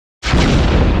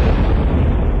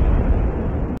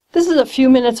This is a few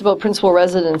minutes about principal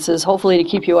residences, hopefully to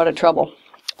keep you out of trouble.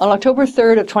 On October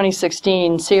 3rd of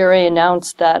 2016, CRA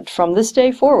announced that from this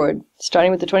day forward,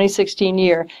 starting with the 2016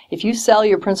 year, if you sell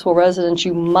your principal residence,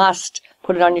 you must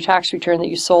put it on your tax return that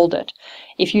you sold it.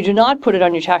 If you do not put it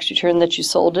on your tax return that you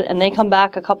sold it, and they come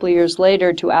back a couple of years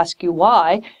later to ask you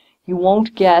why, you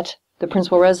won't get the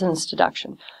principal residence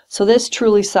deduction. So this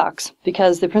truly sucks,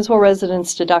 because the principal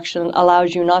residence deduction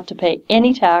allows you not to pay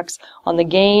any tax on the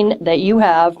gain that you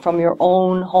have from your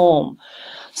own home.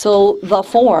 So the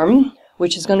form,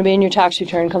 which is going to be in your tax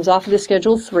return, comes off of the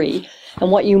Schedule 3,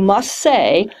 and what you must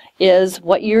say is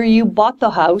what year you bought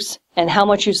the house and how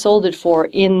much you sold it for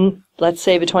in, let's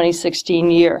say, the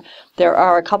 2016 year. There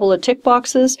are a couple of tick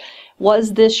boxes.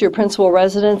 Was this your principal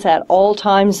residence at all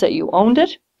times that you owned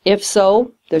it? If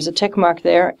so, there's a tick mark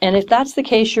there, and if that's the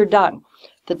case, you're done.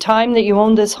 The time that you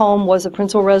owned this home was a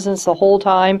principal residence the whole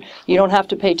time. You don't have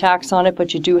to pay tax on it,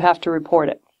 but you do have to report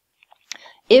it.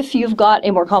 If you've got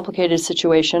a more complicated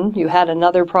situation, you had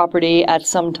another property at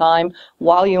some time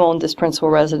while you owned this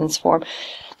principal residence form,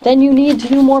 then you need to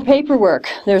do more paperwork.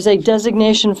 There's a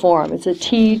designation form. It's a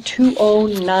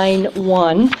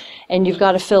T2091, and you've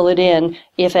got to fill it in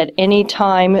if at any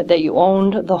time that you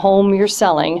owned the home you're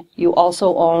selling, you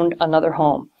also owned another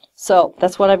home. So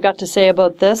that's what I've got to say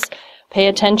about this. Pay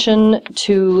attention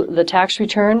to the tax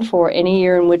return for any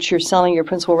year in which you're selling your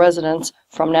principal residence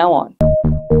from now on.